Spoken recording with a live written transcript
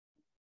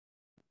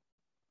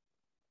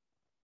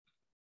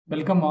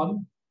Welcome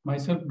all.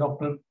 Myself,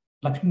 Dr.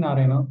 Lakshmi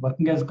Narayana,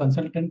 working as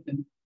consultant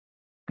in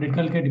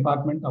Critical Care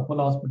Department,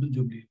 Apollo Hospital,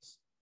 Jubilee Hills.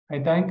 I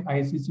thank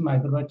ISCCM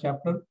Hyderabad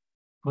chapter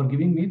for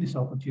giving me this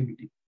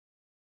opportunity.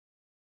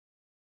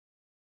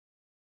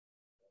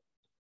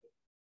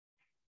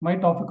 My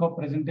topic of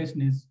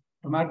presentation is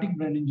traumatic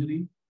brain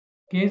injury,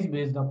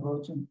 case-based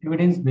approach and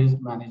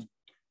evidence-based management.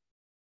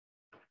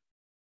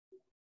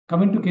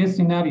 Coming to case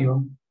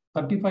scenario,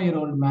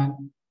 35-year-old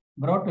man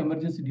brought to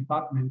emergency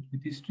department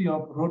with history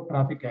of road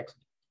traffic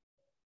accident.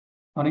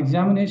 On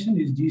examination,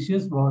 his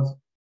GCS was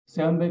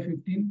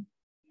 7/15.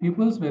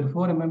 Pupils were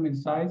 4 mm in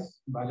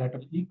size,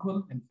 bilateral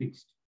equal and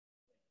fixed.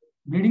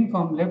 Bleeding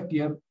from left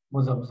ear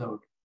was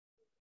observed.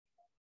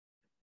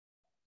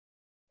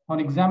 On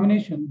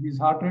examination, his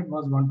heart rate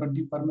was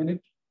 120 per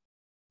minute.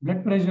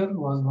 Blood pressure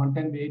was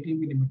 110/80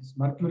 millimeters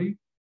mercury.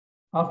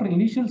 After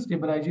initial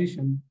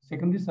stabilization,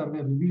 secondary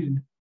survey revealed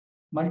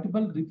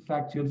multiple rib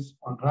fractures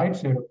on right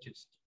side of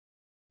chest.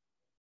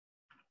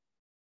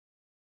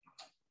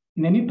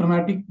 In any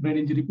traumatic brain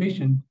injury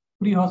patient,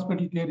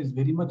 pre-hospital care is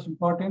very much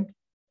important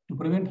to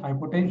prevent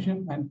hypotension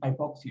and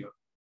hypoxia.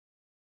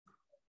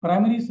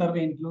 Primary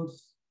survey includes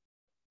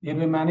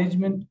airway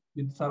management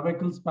with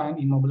cervical spine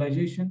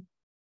immobilization,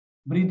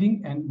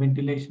 breathing and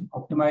ventilation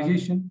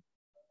optimization,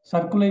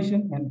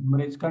 circulation and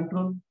hemorrhage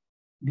control,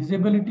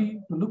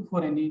 disability to look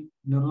for any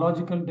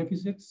neurological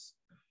deficits,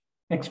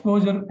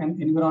 exposure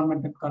and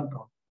environmental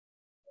control,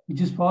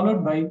 which is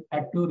followed by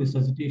active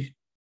resuscitation.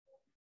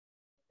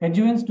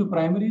 Adjuvants to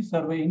primary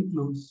survey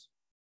includes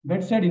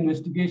bedside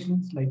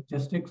investigations like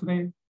chest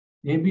X-ray,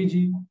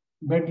 ABG,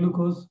 blood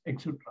glucose,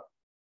 etc.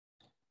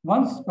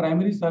 Once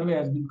primary survey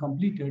has been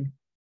completed,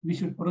 we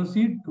should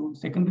proceed to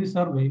secondary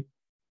survey,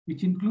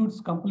 which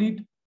includes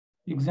complete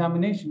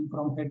examination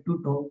from head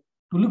to toe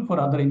to look for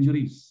other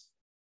injuries.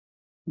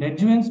 The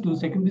adjuvants to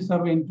secondary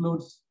survey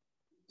includes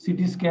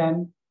CT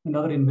scan and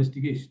other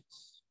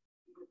investigations.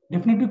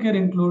 Definitive care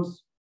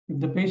includes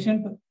if the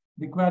patient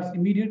requires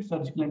immediate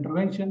surgical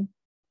intervention,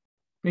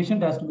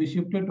 patient has to be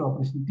shifted to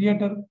operation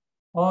theater,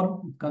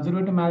 or if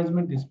conservative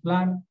management is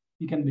planned,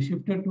 he can be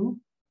shifted to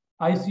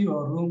ICU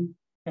or room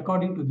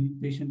according to the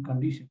patient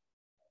condition.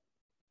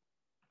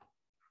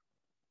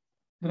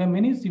 There are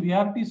many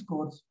severity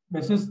scores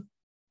versus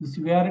the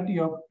severity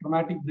of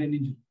traumatic brain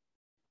injury,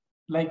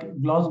 like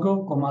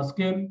Glasgow Coma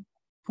Scale,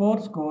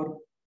 4 score,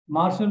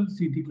 Marshall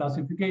CT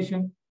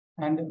classification,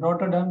 and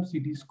Rotterdam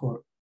CT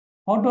score.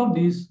 Out of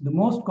these, the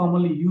most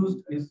commonly used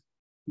is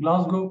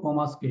Glasgow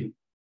Coma Scale.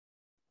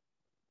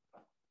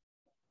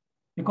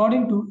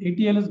 According to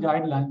ATLS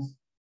guidelines,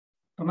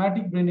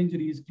 traumatic brain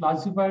injury is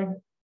classified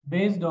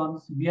based on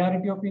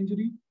severity of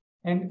injury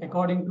and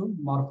according to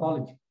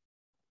morphology.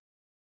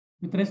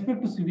 With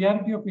respect to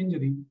severity of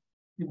injury,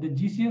 if the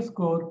GCS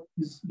score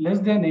is less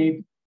than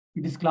 8,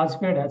 it is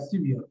classified as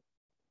severe.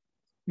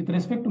 With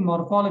respect to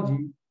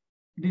morphology,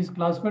 it is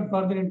classified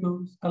further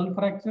into skull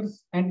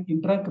fractures and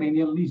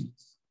intracranial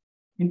lesions.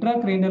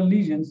 Intracranial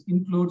lesions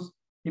includes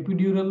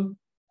epidural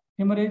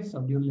hemorrhage,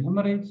 subdural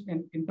hemorrhage,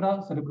 and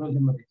intracerebral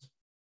hemorrhage.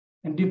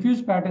 And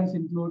diffuse patterns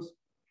includes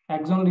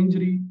axonal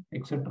injury,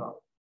 etc.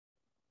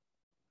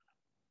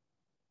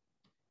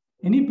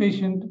 Any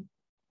patient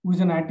who is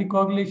an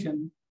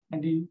anticoagulation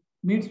and he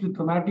meets with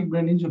traumatic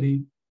brain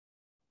injury,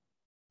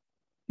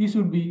 he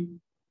should be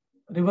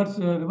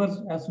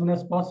reversed as soon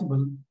as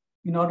possible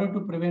in order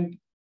to prevent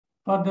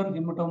further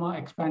hematoma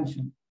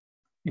expansion.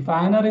 If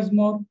INR is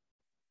more,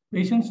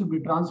 patients should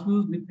be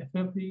transfused with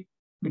FFP,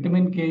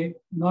 vitamin K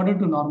in order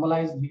to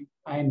normalize the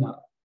INR.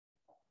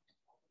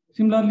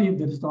 Similarly, if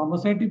there is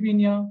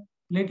thrombocytopenia,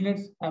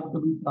 platelets have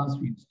to be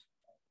transfused.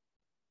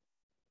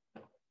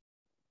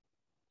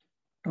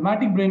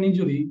 Traumatic brain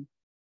injury,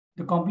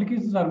 the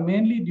complications are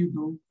mainly due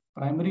to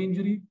primary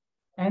injury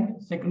and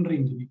secondary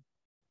injury.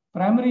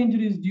 Primary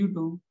injury is due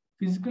to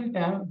physical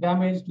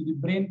damage to the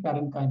brain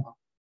parenchyma.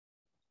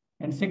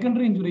 And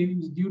secondary injury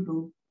is due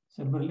to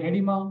cerebral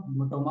edema,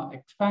 hematoma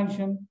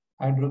expansion,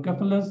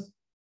 hydrocephalus,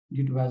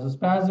 due to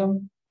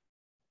vasospasm,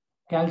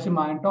 calcium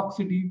ion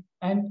toxicity,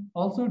 and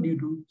also due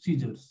to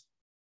seizures.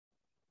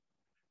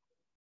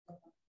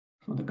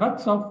 So the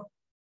crux of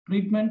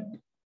treatment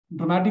in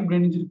traumatic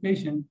brain injury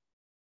patient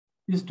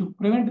is to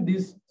prevent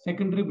this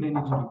secondary brain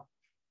injury.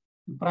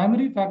 The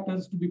primary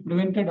factors to be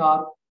prevented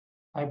are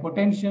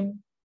hypotension,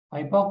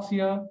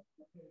 hypoxia,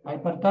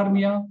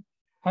 hyperthermia,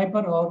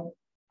 hyper or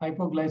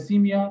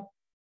hypoglycemia,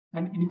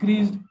 and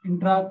increased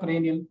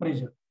intracranial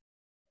pressure.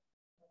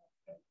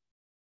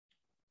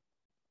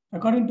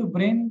 According to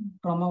Brain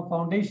Trauma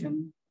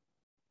Foundation,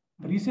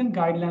 the recent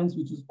guidelines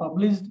which was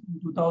published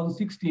in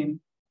 2016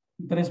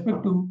 with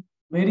respect to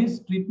various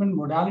treatment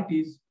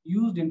modalities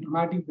used in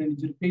traumatic brain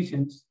injury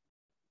patients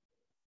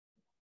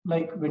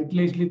like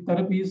ventilation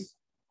therapies,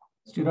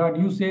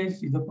 steroid usage,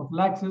 seizure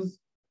prophylaxis,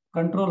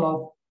 control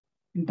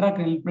of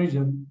intracranial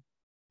pressure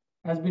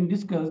has been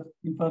discussed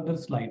in further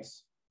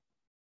slides.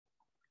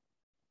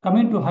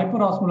 Coming to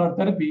hyperosmolar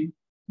therapy,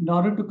 in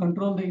order to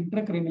control the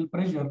intracranial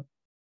pressure,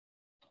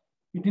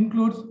 it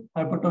includes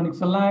hypertonic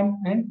saline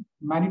and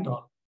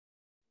mannitol.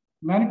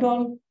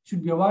 Mannitol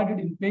should be avoided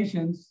in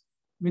patients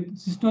with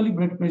systolic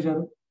blood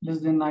pressure less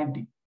than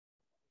 90.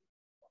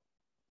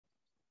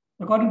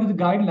 According to the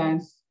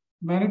guidelines,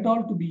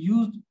 mannitol to be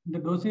used in the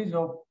dosage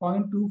of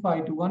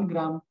 0.25 to 1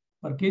 gram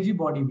per kg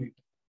body weight,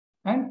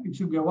 and it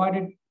should be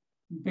avoided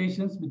in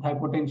patients with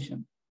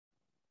hypotension.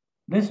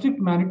 Restrict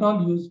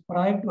mannitol use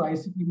prior to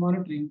ICP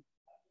monitoring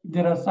if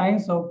there are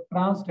signs of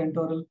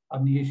transtentorial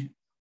herniation.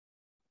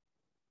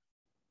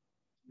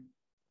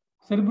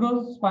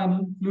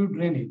 Cerebrospinal fluid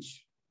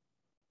drainage.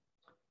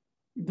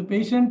 If the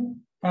patient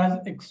has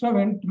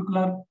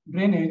extraventricular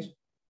drainage,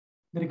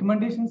 the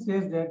recommendation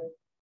says that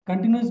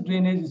continuous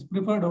drainage is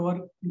preferred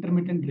over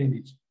intermittent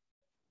drainage.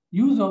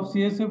 Use of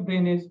CSF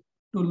drainage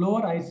to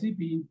lower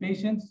ICP in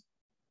patients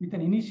with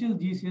an initial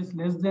GCS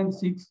less than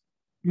 6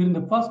 during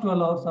the first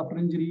 12 hours after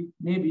injury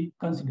may be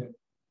considered.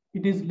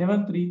 It is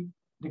level 3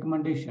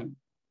 recommendation.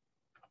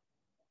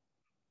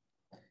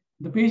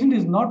 The patient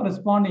is not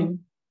responding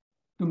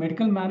to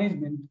medical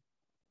management,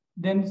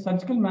 then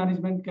surgical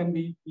management can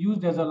be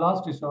used as a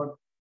last resort,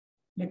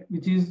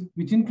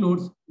 which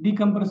includes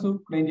decompressive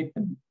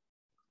craniectomy.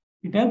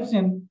 It helps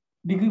in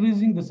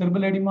decreasing the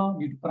cerebral edema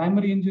due to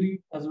primary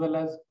injury as well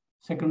as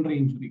secondary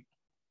injury.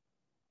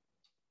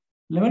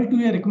 Level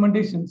 2A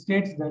recommendation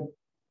states that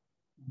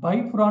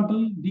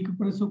bifrontal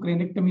decompressive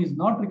craniectomy is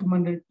not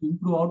recommended to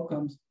improve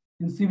outcomes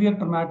in severe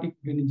traumatic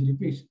brain injury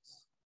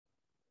patients.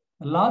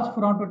 A large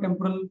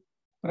frontotemporal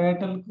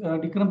parietal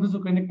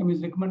decompressive craniectomy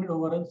is recommended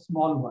over a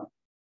small one.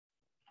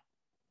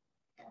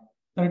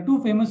 There are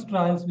two famous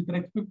trials with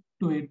respect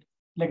to it,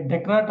 like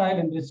DECRA trial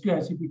and Rescue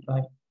ICP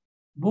trial.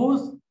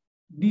 Both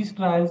these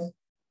trials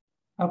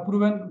have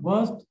proven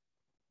worst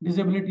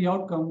disability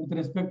outcome with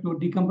respect to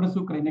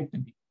decompressive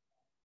craniectomy.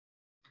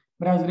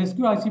 Whereas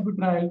Rescue ICP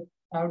trial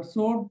have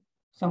showed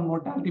some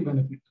mortality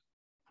benefit.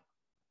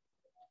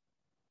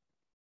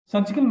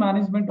 Surgical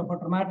management of a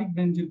traumatic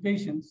brain injury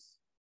patients,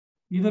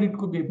 either it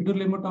could be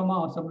epidural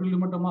hematoma or subdural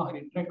hematoma or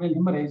intracranial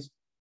hemorrhage,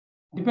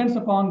 depends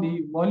upon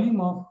the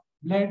volume of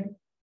blood,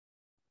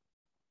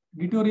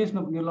 deterioration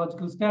of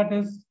neurological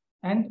status,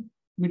 and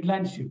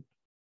midline shift.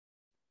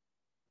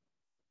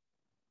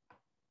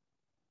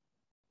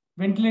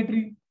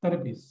 Ventilatory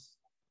therapies.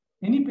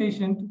 Any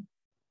patient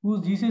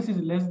whose GCS is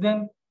less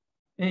than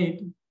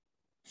 8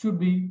 should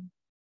be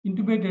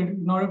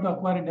intubated in order to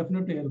acquire a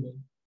definite airway.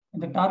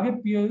 And the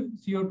target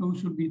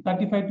PaCO2 should be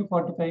 35 to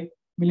 45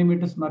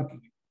 millimeters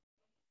mercury.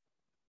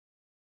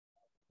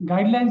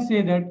 Guidelines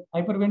say that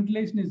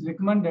hyperventilation is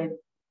recommended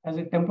as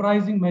a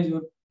temporizing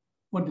measure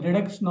for the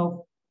reduction of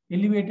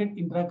elevated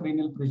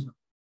intracranial pressure.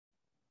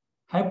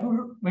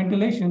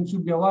 Hyperventilation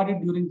should be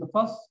avoided during the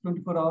first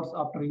 24 hours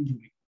after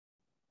injury.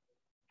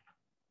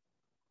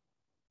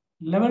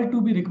 Level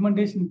 2B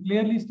recommendation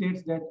clearly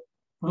states that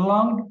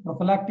prolonged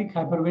prophylactic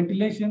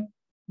hyperventilation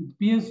with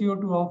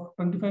PaCO2 of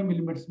 25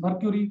 millimeters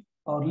mercury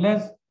or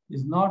less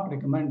is not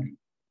recommended.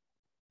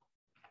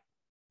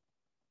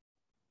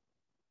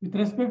 With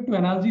respect to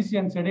analgesia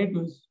and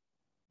sedatives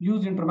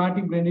used in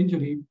traumatic brain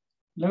injury,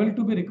 level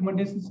 2B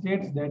recommendation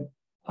states that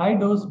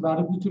high-dose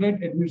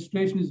barbiturate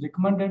administration is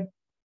recommended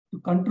to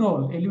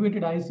control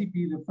elevated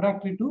ICP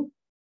refractory to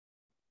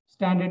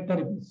standard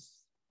therapies.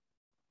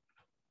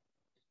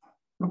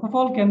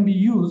 Propofol can be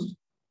used,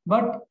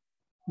 but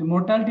the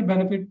mortality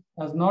benefit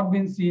has not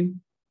been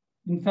seen.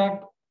 In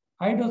fact,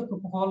 high-dose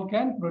propofol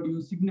can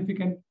produce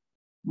significant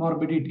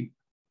morbidity.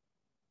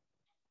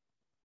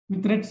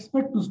 With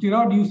respect to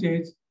steroid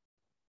usage,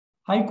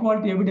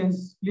 high-quality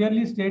evidence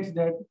clearly states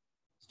that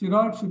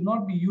steroids should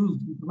not be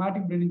used in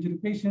traumatic brain injury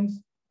patients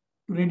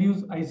to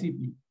reduce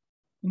ICP.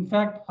 In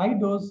fact,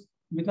 high-dose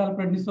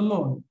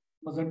methylprednisolone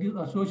was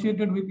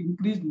associated with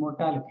increased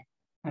mortality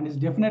and is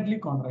definitely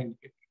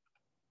contraindicated.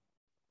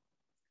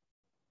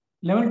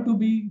 Level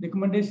 2B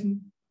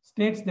recommendation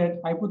states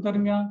that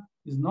hypothermia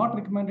is not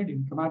recommended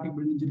in traumatic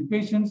brain injury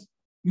patients.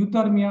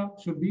 Euthermia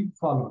should be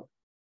followed.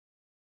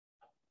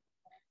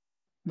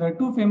 There are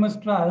two famous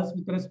trials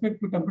with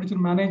respect to temperature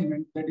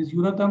management, that is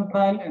Eurotherm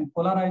trial and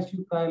Polar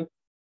ICU trial.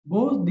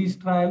 Both these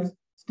trials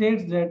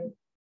states that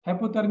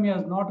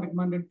hypothermia is not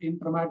recommended in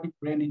traumatic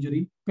brain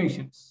injury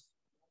patients.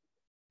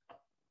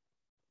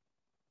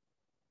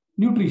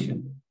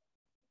 Nutrition.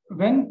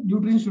 When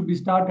nutrition should be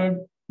started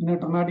in a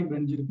traumatic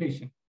brain injury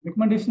patient?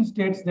 Recommendation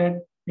states that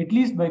at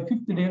least by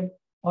 5th day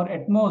or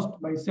at most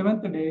by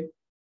 7th day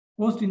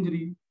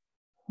post-injury,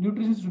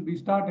 nutrition should be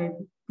started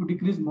to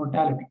decrease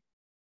mortality.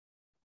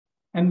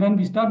 And when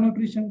we start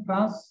nutrition,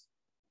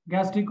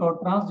 transgastric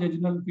or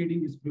transjejunal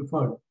feeding is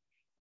preferred.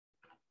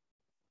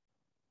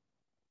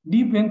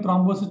 Deep vein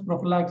thrombosis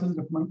prophylaxis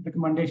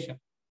recommendation.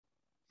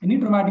 Any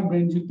traumatic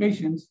brain injury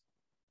patients,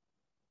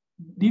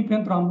 deep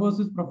vein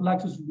thrombosis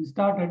prophylaxis should be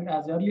started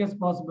as early as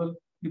possible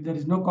if there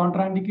is no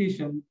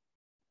contraindication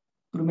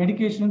through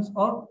medications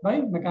or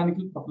by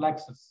mechanical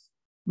prophylaxis.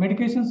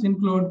 Medications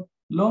include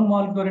low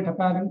molecular weight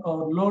heparin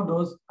or low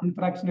dose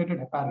unfractionated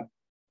heparin.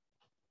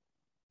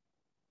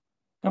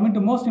 Coming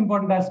to most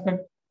important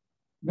aspect,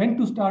 when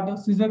to start a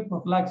seizure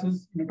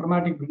prophylaxis in a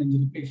traumatic brain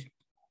injury patient.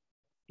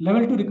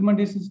 Level 2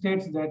 recommendation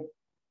states that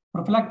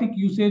Prophylactic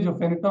usage of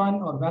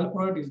phenytoin or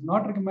valproate is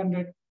not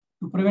recommended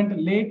to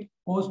prevent late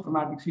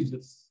post-traumatic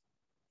seizures.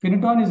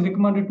 Phenytoin is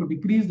recommended to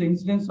decrease the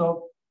incidence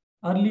of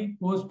early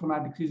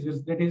post-traumatic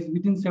seizures, that is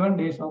within 7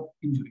 days of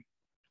injury.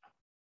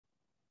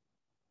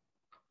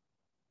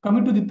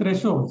 Coming to the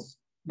thresholds,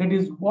 that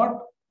is what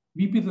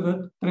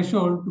BP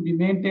threshold to be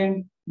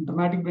maintained in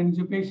traumatic brain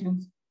injury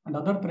patients and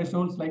other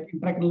thresholds like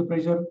intracranial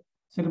pressure,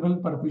 cerebral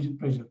perfusion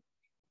pressure.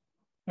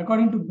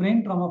 According to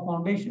Brain Trauma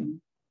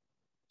Foundation,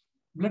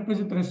 blood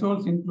pressure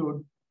thresholds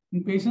include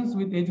in patients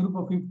with age group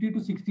of 50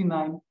 to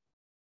 69,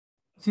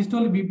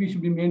 systolic BP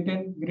should be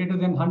maintained greater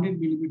than 100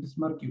 millimeters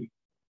mercury.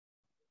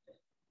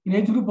 In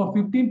age group of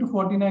 15 to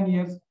 49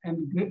 years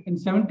and in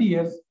 70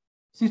 years,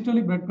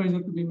 systolic blood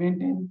pressure to be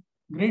maintained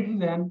greater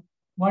than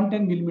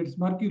 110 millimeters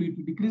mercury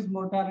to decrease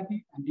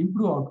mortality and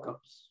improve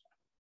outcomes.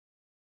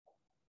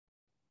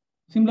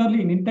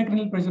 Similarly, in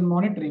intracranial pressure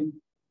monitoring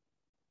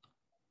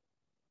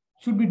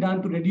should be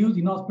done to reduce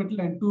in-hospital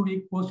and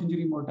 2-week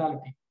post-injury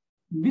mortality.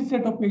 In this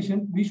set of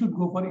patients, we should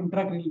go for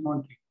intracranial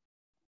monitoring.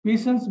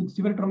 Patients with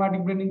severe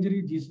traumatic brain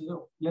injury, GCS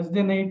of less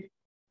than 8,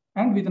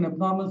 and with an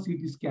abnormal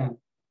CT scan.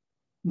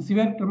 In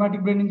severe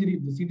traumatic brain injury,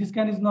 if the CT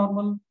scan is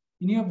normal,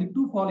 any of the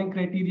 2 following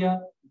criteria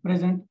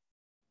present,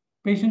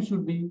 patients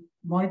should be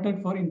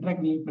monitored for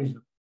intracranial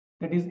pressure.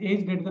 That is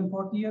age greater than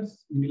 40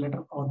 years,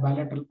 unilateral or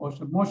bilateral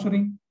posture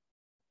motioning,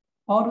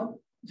 or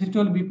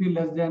systolic BP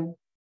less than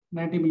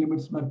 90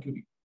 millimeters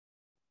mercury.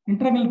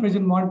 Intracranial pressure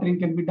monitoring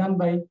can be done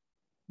by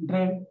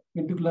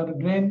intraventricular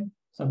drain,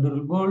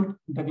 subdural bolt,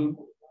 intracranial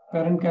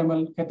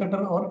parenchymal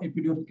catheter, or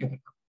epidural catheter.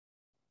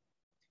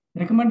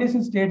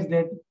 Recommendation states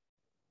that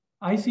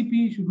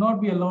ICP should not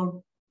be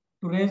allowed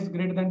to raise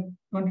greater than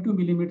 22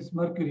 millimeters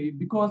mercury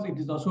because it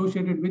is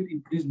associated with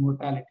increased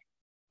mortality.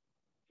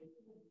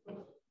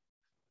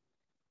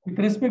 With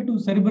respect to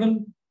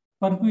cerebral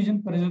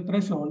perfusion pressure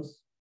thresholds,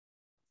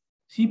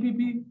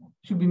 CPP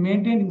should be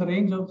maintained in the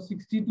range of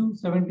 60 to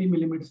 70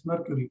 millimeters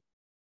mercury.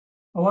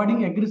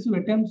 Avoiding aggressive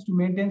attempts to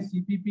maintain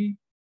CPP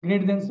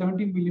greater than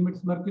 70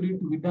 millimeters mercury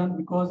to be done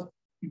because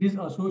it is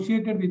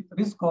associated with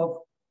risk of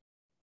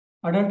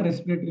adult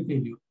respiratory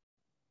failure.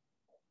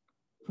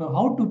 So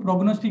how to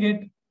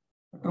prognosticate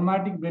a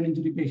traumatic brain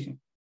injury patient?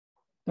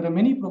 There are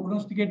many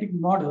prognosticating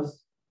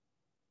models,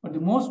 but the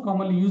most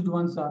commonly used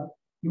ones are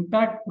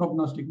impact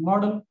prognostic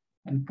model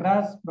and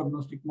crash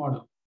prognostic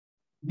model.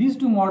 These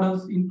 2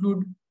 models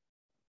include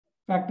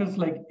factors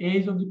like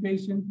age of the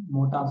patient,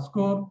 motor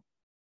score,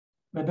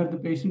 whether the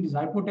patient is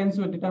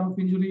hypotensive at the time of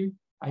injury,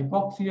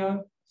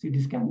 hypoxia,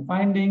 CT scan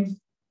findings,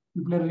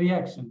 pupillary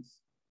reactions.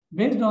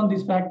 Based on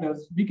these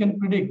factors, we can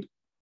predict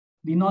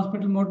the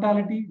in-hospital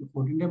mortality, the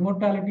 14-day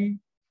mortality,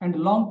 and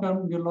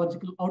long-term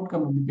neurological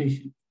outcome of the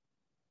patient.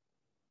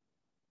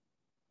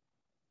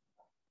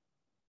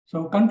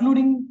 So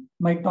concluding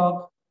my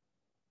talk,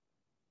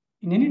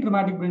 in any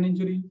traumatic brain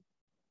injury,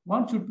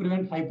 one should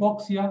prevent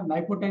hypoxia and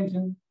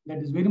hypotension. That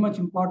is very much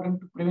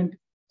important to prevent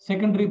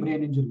secondary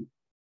brain injury.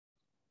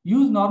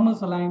 Use normal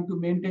saline to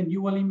maintain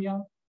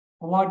euvolemia,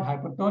 avoid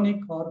hypertonic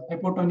or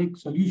hypotonic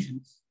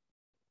solutions.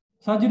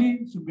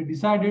 Surgery should be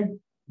decided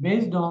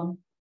based on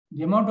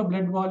the amount of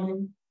blood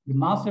volume, the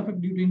mass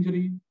effect due to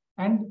injury,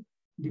 and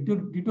the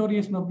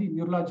deterioration of the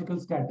neurological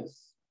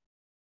status.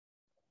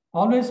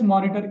 Always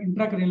monitor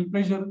intracranial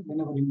pressure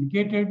whenever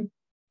indicated.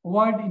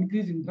 Avoid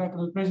increased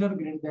intracranial pressure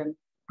greater than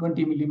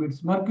 20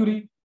 millimeters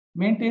mercury.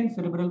 Maintain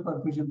cerebral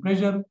perfusion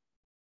pressure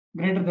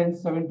greater than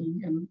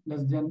 70 and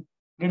less than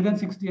greater than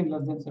 60 and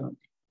less than 70.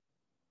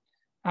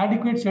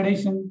 Adequate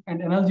sedation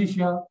and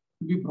analgesia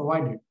to be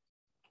provided.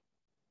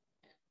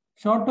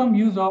 Short-term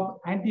use of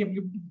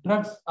anti-epileptic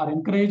drugs are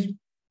encouraged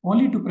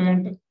only to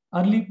prevent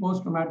early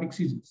post-traumatic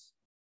seizures.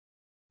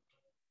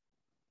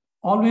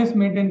 Always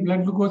maintain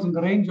blood glucose in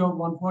the range of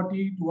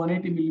 140 to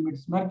 180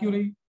 millimeters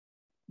mercury.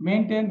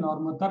 Maintain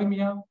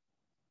normothermia.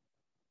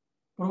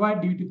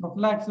 Provide DVT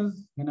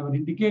prophylaxis whenever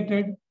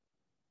indicated.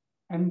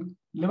 And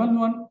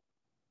level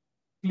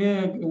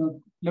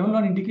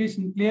 1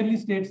 indication clearly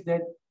states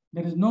that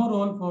there is no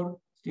role for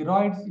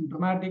steroids in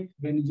traumatic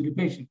brain injury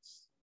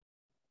patients.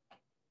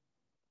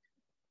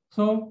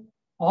 So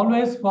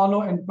always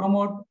follow and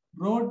promote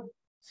road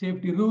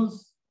safety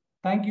rules.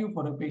 Thank you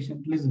for your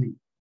patient listening.